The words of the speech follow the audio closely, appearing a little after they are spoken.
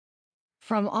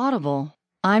From Audible,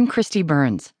 I'm Christy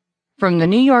Burns. From the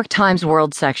New York Times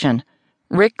World section,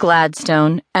 Rick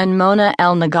Gladstone and Mona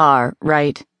El Naggar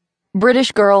write,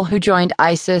 British girl who joined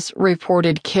ISIS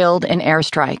reported killed in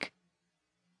airstrike.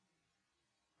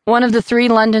 One of the 3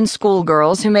 London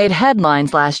schoolgirls who made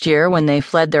headlines last year when they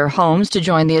fled their homes to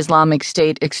join the Islamic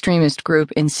State extremist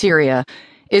group in Syria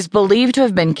is believed to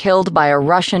have been killed by a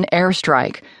Russian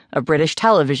airstrike, a British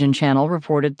television channel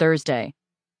reported Thursday.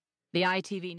 The ITV